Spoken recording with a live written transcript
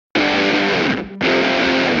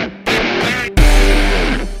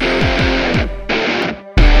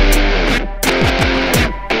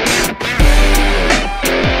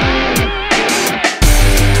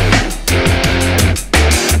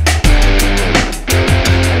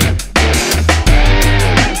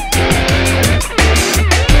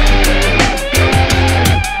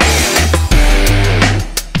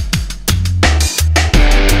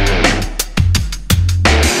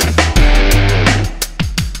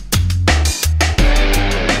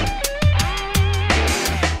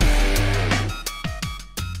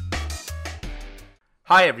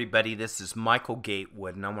Hi everybody, this is Michael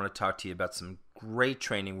Gatewood and I want to talk to you about some great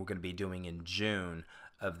training we're going to be doing in June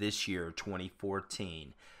of this year,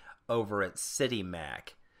 2014, over at CityMac,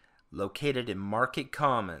 located in Market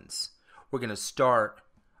Commons. We're going to start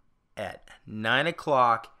at 9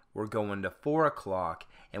 o'clock, we're going to 4 o'clock,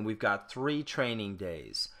 and we've got 3 training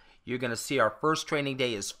days. You're going to see our first training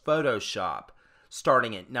day is Photoshop,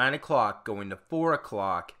 starting at 9 o'clock, going to 4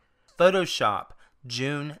 o'clock. Photoshop,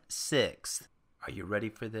 June 6th. Are you ready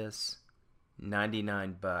for this?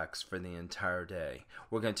 $99 for the entire day.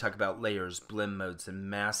 We're going to talk about layers, blend modes, and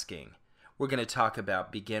masking. We're going to talk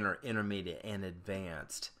about beginner, intermediate, and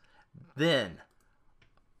advanced. Then,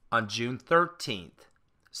 on June 13th,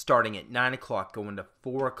 starting at 9 o'clock, going to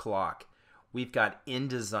 4 o'clock, we've got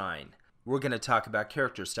InDesign. We're going to talk about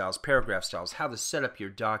character styles, paragraph styles, how to set up your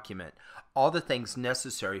document, all the things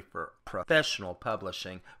necessary for professional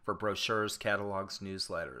publishing for brochures, catalogs,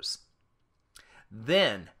 newsletters.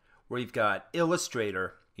 Then we've got Illustrator,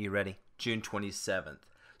 are you ready? June 27th,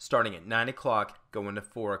 starting at 9 o'clock, going to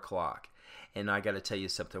 4 o'clock. And I got to tell you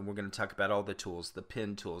something, we're going to talk about all the tools, the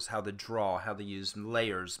pen tools, how to draw, how to use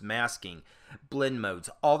layers, masking, blend modes,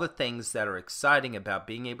 all the things that are exciting about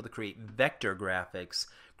being able to create vector graphics,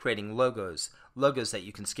 creating logos that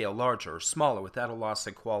you can scale larger or smaller without a loss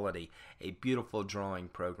of quality, a beautiful drawing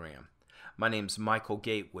program. My name's Michael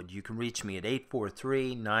Gatewood. You can reach me at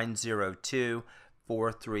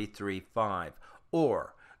 843-902-4335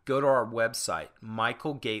 or go to our website,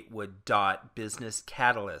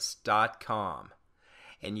 michaelgatewood.businesscatalyst.com,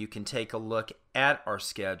 and you can take a look at our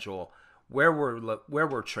schedule, where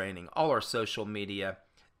we're training, all our social media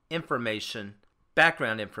information,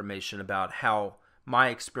 background information about how my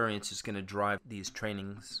experience is going to drive these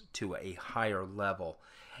trainings to a higher level.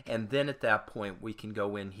 And then at that point, we can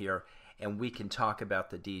go in here and we can talk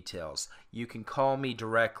about the details. You can call me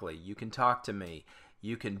directly. You can talk to me.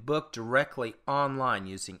 You can book directly online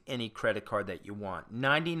using any credit card that you want.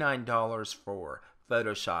 $99 for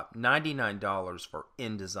Photoshop, $99 for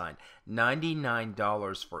InDesign,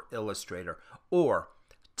 $99 for Illustrator, or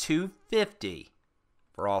 $250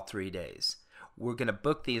 for all 3 days. We're going to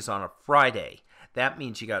book these on a Friday. That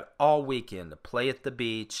means you got all weekend to play at the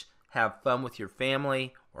beach, have fun with your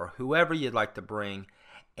family or whoever you'd like to bring,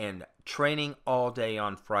 and training all day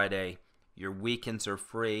on Friday. Your weekends are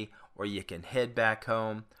free, or you can head back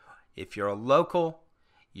home. If you're a local,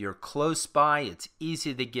 you're close by, it's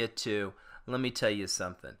easy to get to. Let me tell you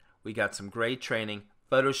something. We got some great training.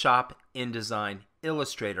 Photoshop, InDesign,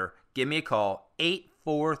 Illustrator. Give me a call,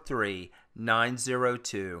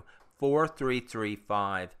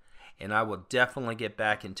 843-902-4335, and I will definitely get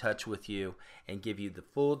back in touch with you and give you the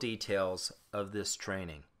full details of this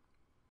training.